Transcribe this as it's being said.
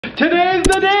Today's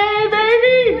the day,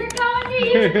 baby! We're going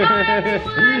to Utah,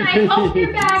 everyone. I hope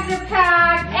your bags are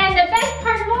packed. And the best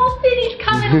part of all, Cindy's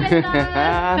coming with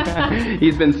us.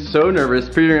 He's been so nervous,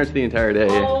 pretty much the entire day.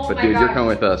 Oh but my dude, gosh. you're coming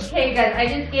with us. Okay guys, I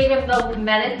just gave him the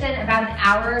medicine about an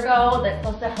hour ago that's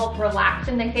supposed to help relax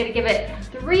him. They say to give it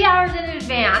 3 hours in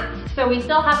advance. So we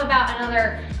still have about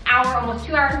another hour, almost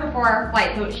 2 hours before our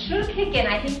flight. So it should kick in.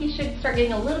 I think he should start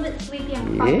getting a little bit sleepy.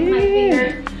 I'm crossing my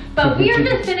fingers. But we are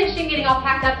just finishing getting all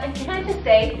packed up. And can I just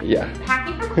say,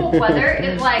 packing for cold weather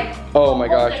is like oh my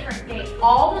gosh. Different day.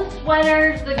 All the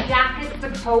sweaters, the jackets,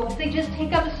 the coats, they just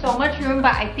take up so much room.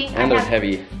 But I think they're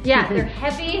heavy. Yeah, they're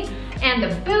heavy. And the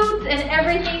boots and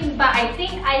everything, but I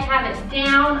think I have it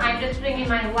down. I'm just bringing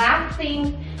my last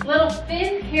things. Little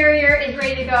Finn carrier is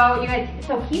ready to go. You guys,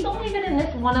 so he's only been in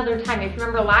this one other time. If you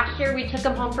remember last year, we took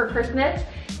him home for Christmas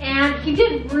and he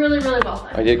did really, really well.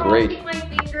 I did great. My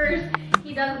fingers,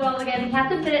 he does well again. He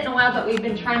hasn't been it in a while, but we've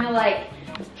been trying to like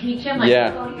teach him like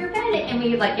go to your bed, and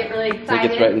we like get really excited. He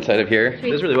gets right inside of here.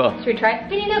 He does really well. Should we try it?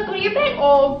 Benny, go to your bed.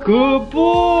 Oh, good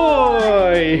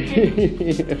boy.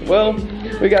 Well,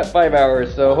 we got 5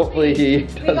 hours, so hopefully he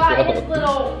does well. We got his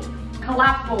little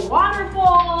collapsible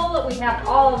waterfall. We have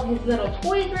all of his little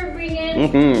toys we're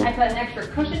bringing. I put an extra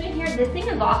cushion in here. This thing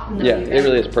is awesome. Yeah, it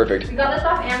really is perfect. We got this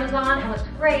off Amazon, and what's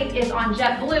great is on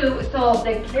JetBlue, so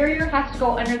the carrier has to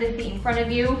go under the seat in front of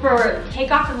you for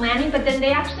takeoff and landing, but then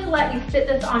they actually let you sit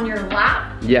this on your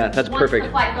lap. Yeah, that's perfect.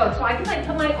 The flight goes. So I can like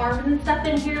put my arms and stuff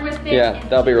in here with it. Yeah,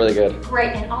 that'll be really good.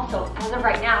 Great, and also, as of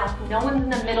right now, no one's in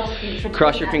the middle seat.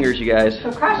 Cross your fingers, you guys.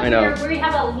 So cross your fingers. We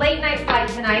have a late night flight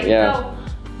tonight. Yeah. So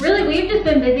really, we've just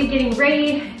been busy getting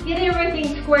ready, getting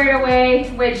everything squared away,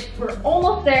 which we're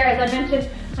almost there. As I mentioned,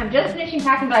 I'm just finishing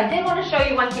packing, but I did want to show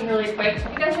you one thing really quick.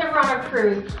 You guys remember on our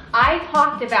cruise, I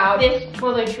talked about this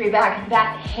toiletry bag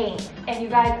that hangs. And you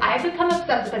guys, I've become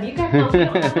obsessed with them. You guys know we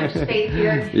don't have much space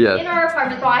here in our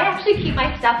apartment, so I actually keep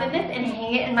my stuff in this and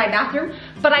hang it in my bathroom.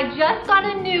 But I just got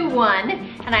a new one,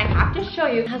 and I have to show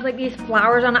you. It has like these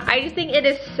flowers on it. I just think it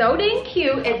is so dang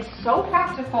cute. It's so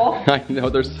practical. I know,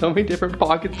 there's so many different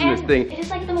pockets in this thing. It is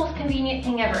like the most convenient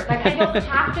thing ever. Like I don't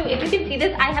have to, if you can see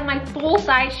this, I have my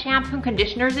full-size shampoo and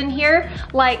conditioners in here.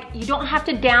 Like you don't have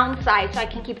to downsize, so I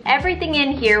can keep everything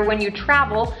in here when you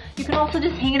travel. You can also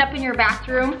just hang it up in your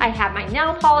bathroom. I have my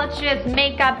nail polishes,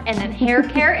 makeup, and then hair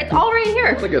care. It's all right here.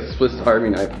 It's like a Swiss Army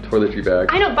knife toiletry bag.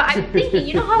 I know, but I'm thinking,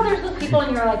 you know how there's those people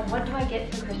and you're like, what do I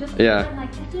get for Christmas? Yeah. I'm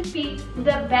like, this would be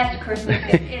the best Christmas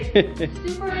gift.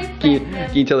 It's super expensive.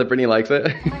 Can you tell that Brittany likes it?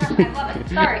 Oh my gosh, I love it.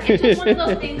 Sorry, it's just one of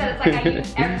those things that it's like I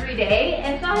use every day,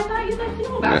 and so I thought you guys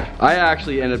knew about it. I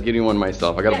actually ended up getting one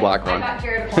myself. I got a black one. I got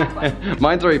Jared a black one.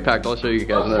 Mine's already packed. I'll show you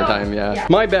guys another time. Yeah.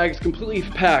 My bag is completely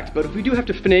packed, but if we do have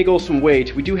to finagle some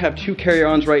weight, we do have 2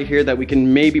 carry-ons right here that we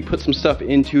can maybe put some stuff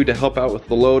into to help out with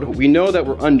the load. We know that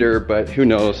we're under, but who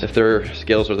knows if their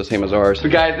scales are the same as ours. So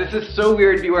guys, this is so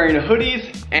weird to be wearing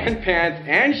hoodies and pants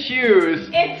and shoes.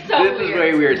 It's so weird. This is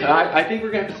way weird. So I think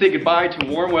we're gonna have to say goodbye to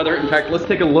warm weather. In fact, let's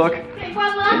take a look. Take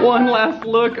one last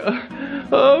look.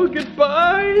 Oh,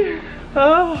 goodbye.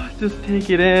 Oh, just take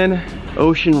it in.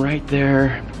 Ocean right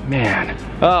there. Man.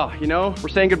 Oh, you know, we're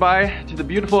saying goodbye to the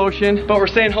beautiful ocean, but we're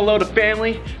saying hello to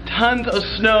family. Tons of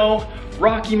snow,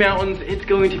 Rocky Mountains. It's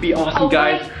going to be awesome,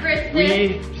 guys. Christmas.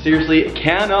 We seriously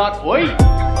cannot wait.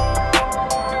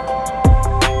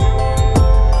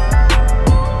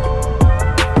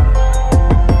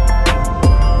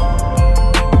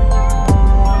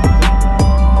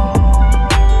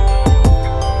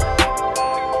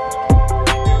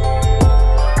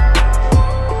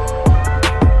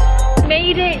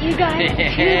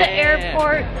 To the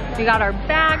airport. We got our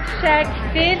bags checked.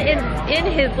 Finn is in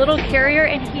his little carrier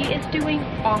and he is doing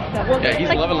awesome. Yeah, he's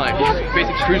loving life. He's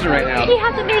basically cruising right now. He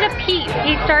hasn't made a peep.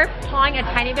 He started pawing a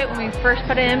tiny bit when we first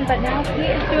put him, but now he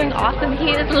is doing awesome.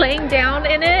 He is laying down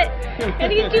in it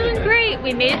and he's doing great.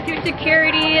 We made it through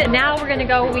security. Now we're gonna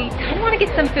go. We kind of want to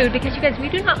get some food because you guys, we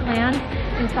do not land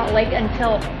in Salt Lake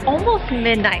until almost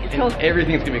midnight. So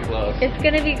everything's gonna be closed. It's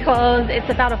gonna be closed. It's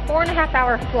about a 4.5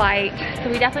 hour flight. So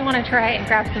we definitely want to try and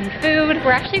grab some food.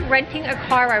 We're actually renting a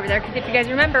car over there because if you guys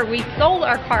remember, we sold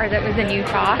our car that was in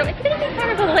Utah. So it's gonna be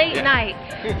kind of a late night.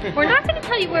 We're not gonna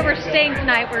tell you where we're staying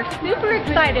tonight. We're super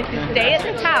excited to stay at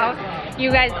this house.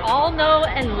 You guys all know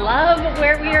and love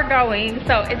where we are going.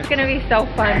 So it's gonna be so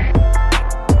fun.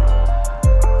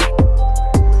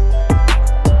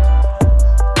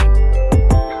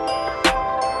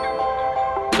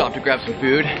 stopped to grab some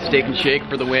food. Steak and shake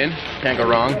for the win. Can't go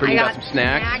wrong. Brittany got some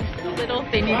snacks. Little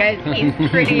thing, you guys. He's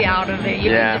pretty out of it.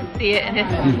 You can just see it in his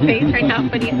face right now,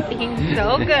 but he's looking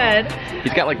so good.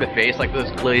 He's got like the face, like those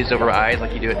glazed over eyes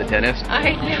like you do at the dentist.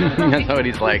 I know. That's what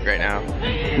he's like right now.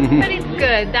 But it's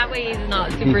good. That way he's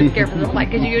not super scared for the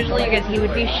flight, because usually, you guys, he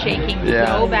would be shaking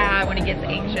so bad when he gets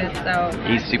anxious. So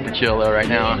he's super chill though right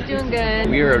now. He's doing good.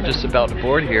 We are just about to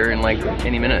board here in like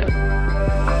any minute.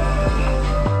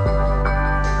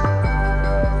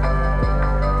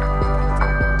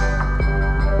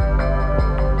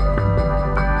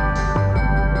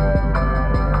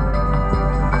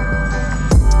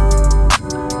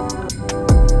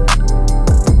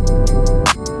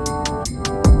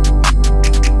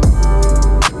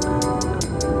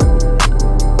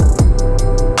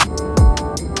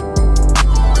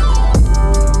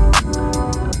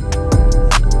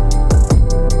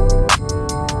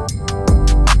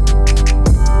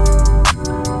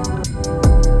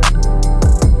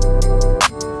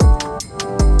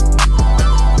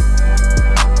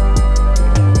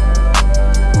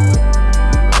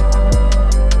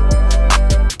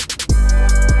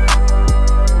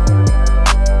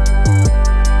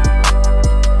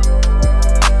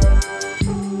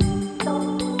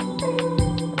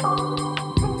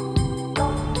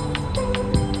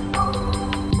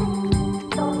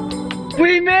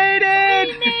 We made it!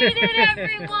 We made it,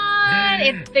 everyone!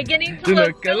 It's beginning to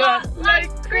look a lot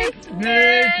like Christmas!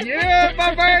 Yeah,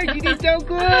 Papa, you did so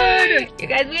good! You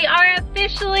guys, we are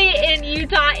officially in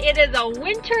Utah. It is a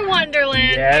winter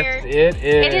wonderland here. Yes, it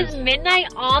is. It is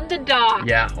midnight on the dot.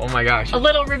 Yeah, oh my gosh. A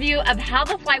little review of how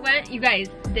the flight went. You guys,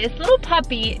 this little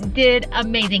puppy did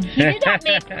amazing. He did not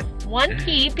make one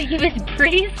peep. He was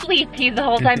pretty sleepy the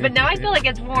whole time, but now I feel like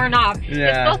it's worn off. Yeah.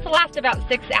 It's supposed to last about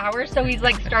 6 hours, so he's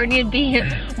like starting to be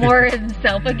more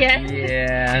himself again.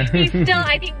 Yeah. He's still,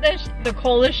 I think the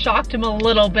cold has shocked him a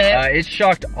little bit. It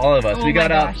shocked all of us. Oh we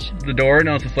got out gosh. the door and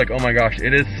I was just like, oh my gosh,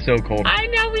 it is so cold. I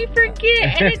know, we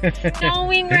forget, and it's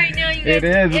snowing right now, you guys. It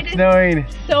is, it's snowing.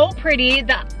 So pretty.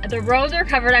 The roads are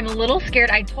covered. I'm a little scared.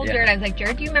 I told Jared, I was like,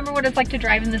 Jared, do you remember what it's like to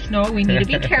drive in the snow? We need to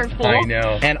be careful. I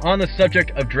know. And on the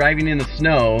subject of driving in the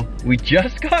snow, we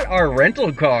just got our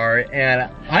rental car, and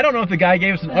I don't know if the guy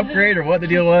gave us an upgrade or what the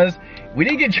deal was. We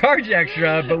didn't get charged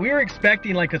extra, but we were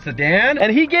expecting like a sedan,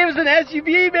 and he gave us an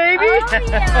SUV, baby. Oh,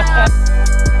 yeah.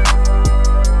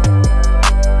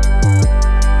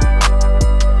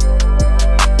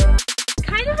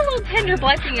 Tender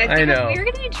blessing, guys. I know. We're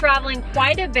going to be traveling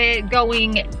quite a bit,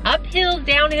 going up hills,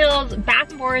 down hills, back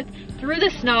and forth through the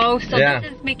snow. So this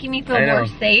is making me feel more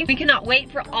safe. We cannot wait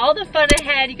for all the fun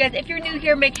ahead. You guys, if you're new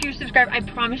here, make sure you subscribe. I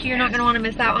promise you're not going to want to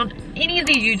miss out on any of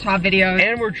these Utah videos.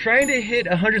 And we're trying to hit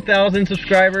 100,000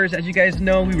 subscribers. As you guys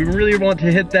know, we really want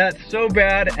to hit that so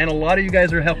bad, and a lot of you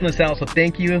guys are helping us out, so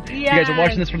thank you. If you guys are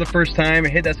watching this for the first time,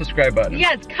 hit that subscribe button.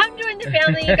 Yes, come join the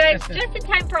family, you guys. Just in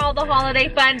time for all the holiday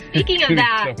fun. Speaking of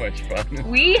that, so much fun.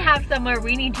 We have somewhere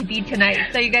we need to be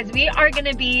tonight. So you guys, we are going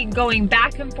to be going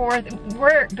back and forth.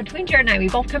 We're, between Jared and I, we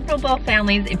both come from both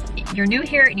families. If you're new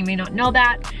here and you may not know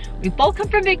that, we both come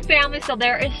from big families, so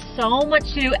there is so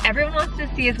much to do. Everyone wants to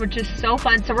see us, which is so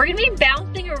fun. So we're going to be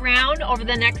bouncing around over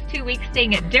the next 2 weeks,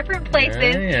 staying at different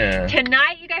places.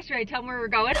 Tonight, you guys, should I tell them where we're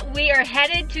going? We are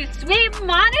headed to Sweet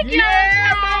Monica's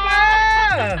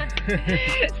house.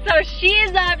 So she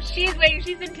is up, she's waiting,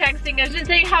 she's been texting us, just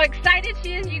saying how excited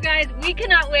she is, you guys. We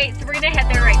cannot wait, so we're gonna head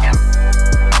there right now.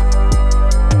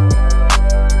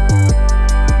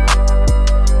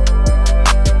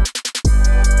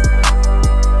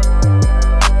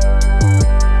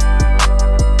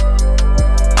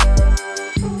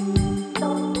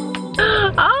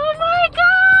 Oh my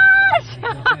gosh!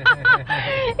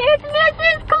 It's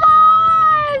Mrs.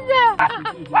 Claus!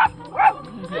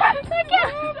 He's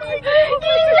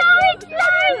so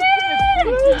excited!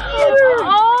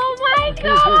 Oh my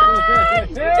gosh!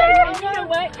 You know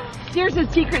what? Here's a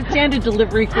Secret Santa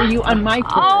delivery for you on my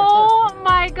phone. Oh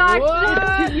my gosh!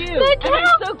 It's to you. Look and how I'm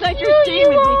so glad you're staying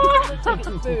with me because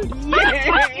I'm food.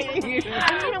 Yay! And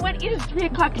you know what? It is 3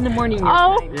 o'clock in the morning.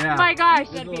 Oh my gosh!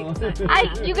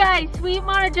 You guys, Sweet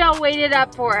Monica waited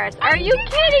up for us. Are you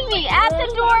kidding me? At the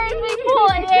door as we pull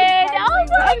in. Oh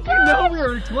my gosh! You know we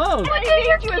were close. Look at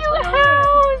your cute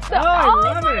house! Oh, I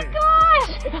love my it. gosh!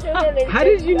 How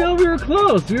did you know we were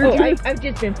close? We were I've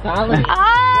just been following.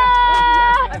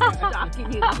 I've been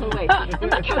stalking you the whole way.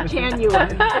 And look how tan you are.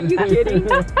 Are you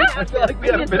kidding? I feel like we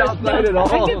haven't been outside at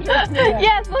all.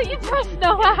 Yes, well, you throw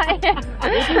snow at it.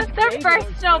 The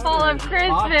first snowball of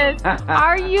Christmas.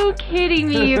 Are you kidding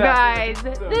me, you guys?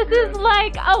 This is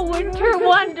like a winter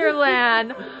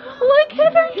wonderland. Look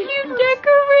at the cute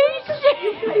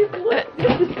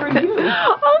decorations.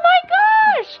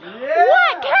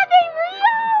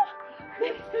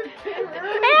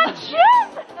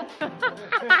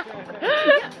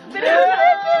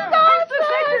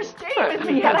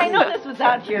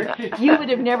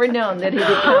 have never known that he would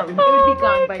come. He would be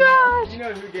gone by now. You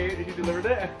know who delivered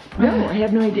it? No, I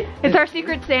have no idea. It's our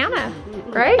Secret Santa,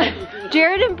 right?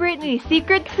 Jared and Brittany,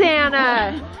 Secret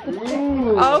Santa.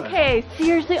 Okay,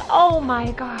 seriously, oh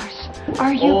my gosh.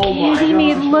 Are you kidding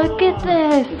me? Look at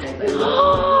this.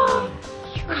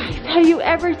 You guys, have you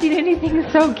ever seen anything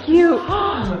so cute?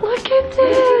 Look at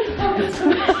this.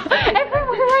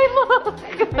 Everywhere I look.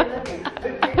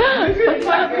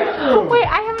 Wait,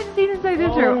 I haven't seen inside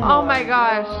this room. Oh my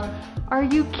gosh. Are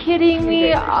you kidding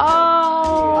me?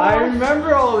 Oh. I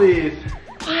remember all these.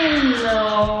 I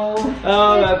know.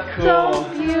 Oh, that's cool. So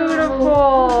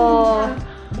beautiful.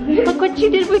 Look what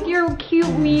you did with your cute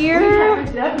mirror. We have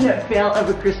a definite fail of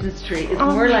a Christmas tree. It's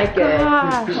more like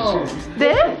gosh.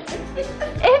 This?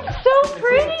 It's so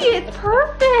pretty. It's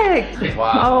perfect.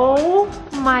 Wow. Oh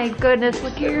my goodness.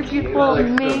 Look at your beautiful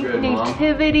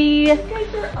nativity. You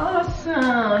guys are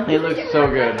awesome. It looks so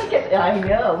good. I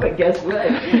know, but guess what?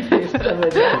 There's some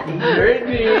of that.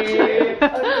 Brittany.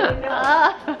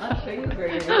 I'll show you where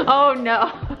you're going. Oh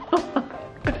no.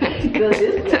 Go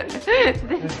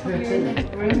this way.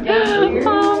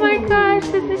 Oh my gosh,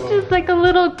 this is just like a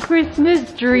little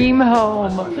Christmas dream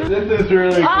home. This is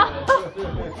really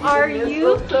cool. Are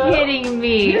you kidding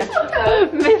me? Mistletoe.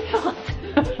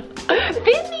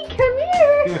 Bingham, come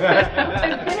here.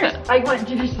 I want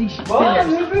you to see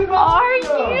spinners. Are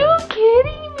you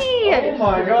kidding me? Oh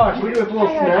my gosh, look at this little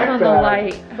snack On the bag.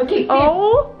 light. Okay,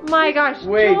 Oh my gosh.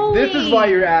 Wait, Jolie. this is why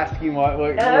you're asking what some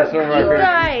of our You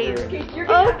guys.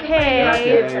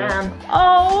 Okay.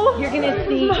 Oh. You're gonna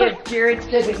see if Jared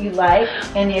said what you like,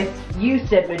 and if you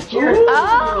said what Jared.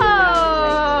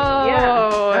 Oh.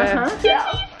 Yeah. These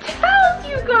towels,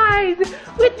 you guys,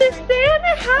 with the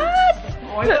Santa hat.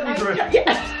 Oh,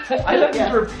 I thought these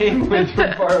were penguins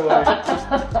from far away.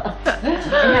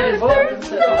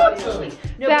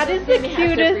 That is the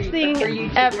cutest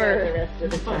thing ever.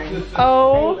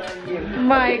 Oh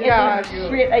my gosh.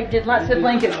 I did lots of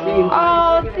blankets for you.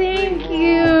 Oh, thank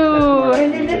you.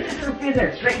 And then this is for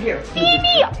feathers, right here.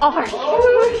 Beanie, are you?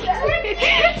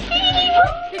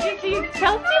 Did you see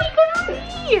Chelsea?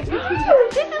 This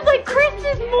is like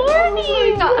Christmas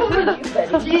morning.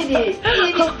 Get it,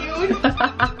 dude.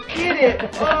 Get it.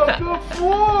 Oh, good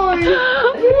boy.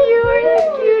 You are the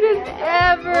cutest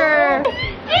ever. Oh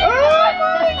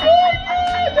my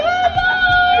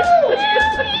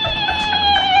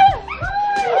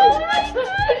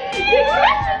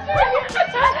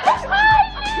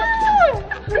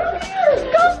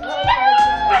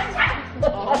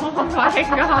Oh my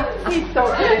God, he's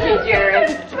so pretty,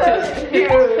 Jared.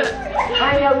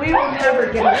 I know, we will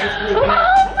never get this weekend. Oh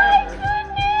my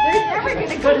goodness! They're never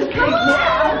gonna go to sleep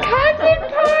now. Cousin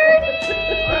party!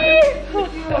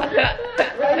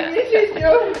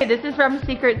 This is from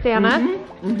Secret Santa.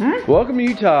 Welcome to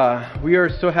Utah. We are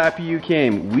so happy you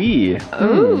came. Ooh.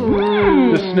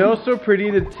 The snow's so pretty,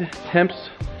 the temps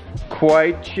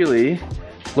quite chilly.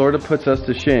 Florida puts us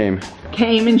to shame.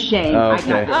 Came in shame. Oh,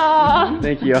 okay. Oh.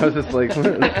 Thank you. I was just like, so a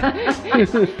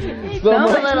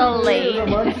little late.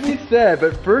 much to be said,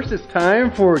 but first it's time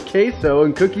for queso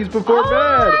and cookies before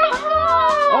bed.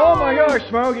 Oh my gosh,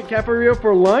 tomorrow we'll get Cafe Rio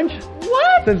for lunch.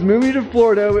 What? Since moving to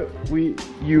Florida, you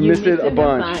missed it a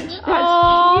bunch.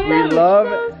 Oh, We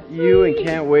love you and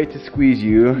can't wait to squeeze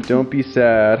you. Don't be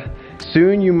sad.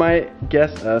 Soon you might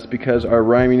guess us because our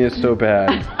rhyming is so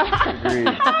bad. Agreed.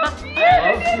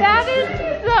 that is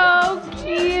so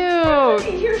cute.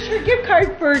 Here's your gift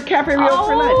card for Cafe Rio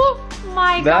for lunch. Oh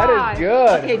my That gosh. is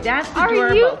good. Okay, that's Are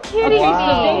adorable. you kidding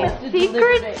Wow. me?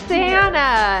 Secret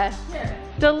Santa.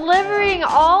 Delivering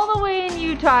all the way in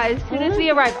Utah as soon as we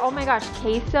arrive. Oh my gosh,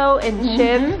 queso and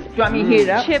chips. Do you want me to heat it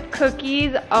up? Chip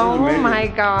cookies. Oh my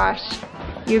gosh.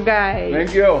 You guys.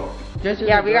 Thank you.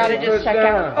 Yeah, we gotta just check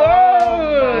out.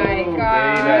 Oh my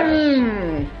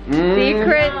gosh.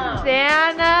 Secret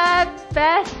Santa,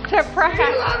 best surprise. I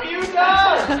love you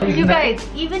guys. You guys,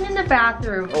 even in the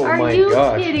bathroom. Oh Are my you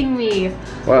gosh. kidding me?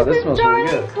 Wow, this The smells really darn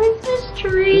good. Christmas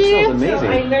tree. This smells So I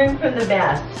amazing. learned from the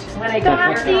best. When I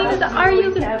got That things are you?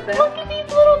 Look at these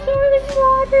little toilet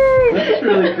waters. That's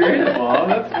really creative, Mom.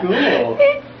 That's cool.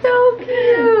 It's so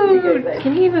cute.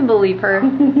 Can you even believe her?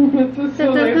 This is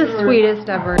the sweetest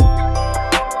ever.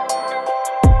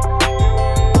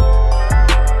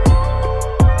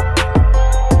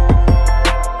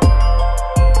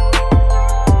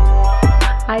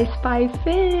 I spy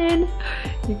Finn.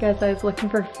 You guys, I was looking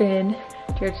for Finn.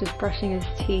 Jared's just brushing his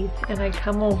teeth and I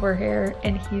come over here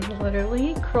and he's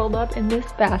literally curled up in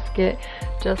this basket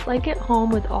just like at home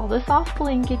with all the soft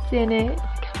blankets in it. Look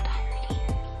how tired he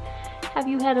is. Have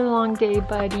you had a long day,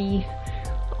 buddy?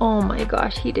 Oh my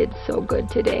gosh, he did so good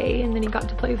today. And then he got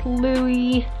to play with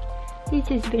Louie. This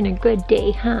has been a good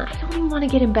day, huh? I don't even want to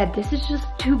get in bed. This is just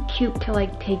too cute to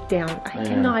like take down. I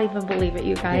cannot even believe it,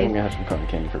 you guys. I'm gonna have some cotton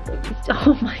candy for bed.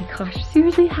 Oh my gosh,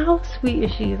 seriously, how sweet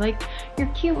is she? Like, you're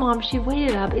cute, Mom. She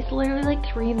waited up. It's literally like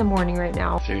 3 in the morning right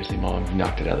now. Seriously, Mom, you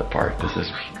knocked it out of the park. This is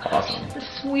awesome. The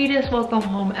sweetest welcome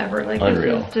home ever. Like,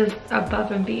 unreal. This is just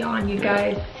above and beyond, you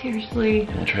guys. Seriously.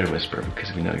 And we'll try to whisper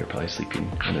because we know you're probably sleeping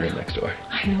in the room next door.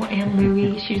 I know, and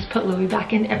Louie, she just put Louie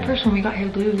back in. At first when we got here,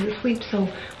 Louie was asleep, so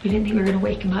we didn't think we were gonna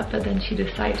wake him up, but then she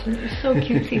decided, and it was so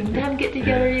cute seeing them get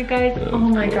together, you guys. Oh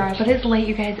my gosh. But it's late,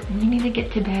 you guys. We need to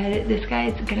get to bed. This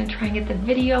guy's gonna try and get the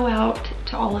video out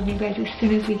to all of you guys as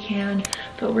soon as we can.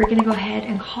 But we're gonna go ahead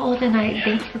and call it a night.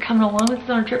 Thanks for coming along with us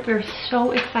on our trip. We're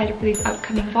so excited for these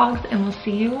upcoming vlogs, and we'll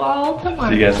see you all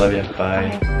tomorrow. See you guys. Love you.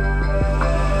 Bye. Bye.